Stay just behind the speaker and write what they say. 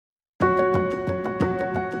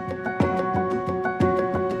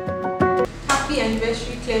Happy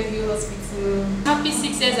anniversary, Clearview Hospital. Happy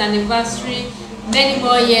 6th years anniversary. Many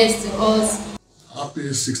more years to us. Happy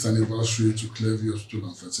 6th anniversary to Clearview Hospital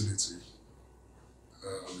and Fertility.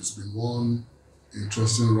 It's been one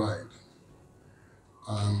interesting ride.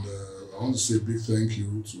 And I want to say a big thank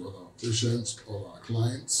you to all our patients, all our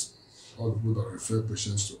clients, all the people that refer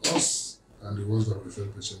patients to us, and the ones that refer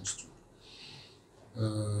patients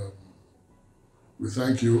to. We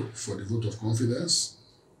thank you for the vote of confidence.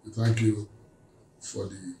 We thank you for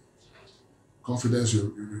the confidence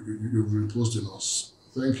you've reposed in us.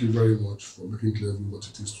 Thank you very much for making Clearview what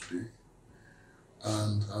it is today.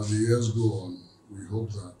 And as the years go on, we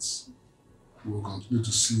hope that we will continue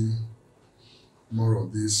to see more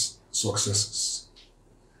of these successes.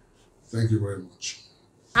 Thank you very much.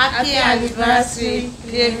 Happy anniversary,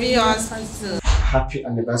 Clearview Hospital. Happy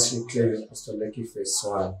anniversary, Clearview Hospital, Lekki Phase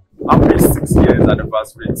 1. Happy 6 years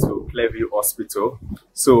anniversary to Clearview Hospital.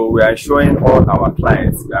 So we are ensuring all our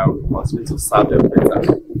clients that we continue to serve them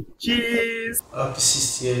better. Cheers! Happy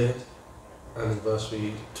 6th year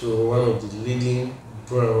anniversary to one of the leading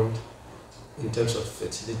brands in terms of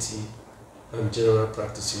fertility and general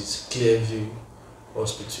practices, Clearview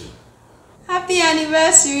Hospital. Happy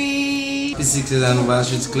anniversary! Happy 6th year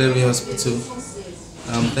anniversary to Clearview Hospital.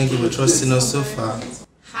 Thank you for trusting us so far.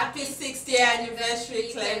 Happy 6th year anniversary,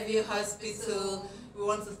 Clearview Hospital. We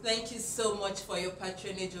want to thank you so much for your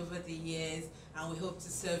patronage over the years, and we hope to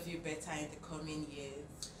serve you better in the coming years.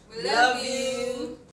 We love you.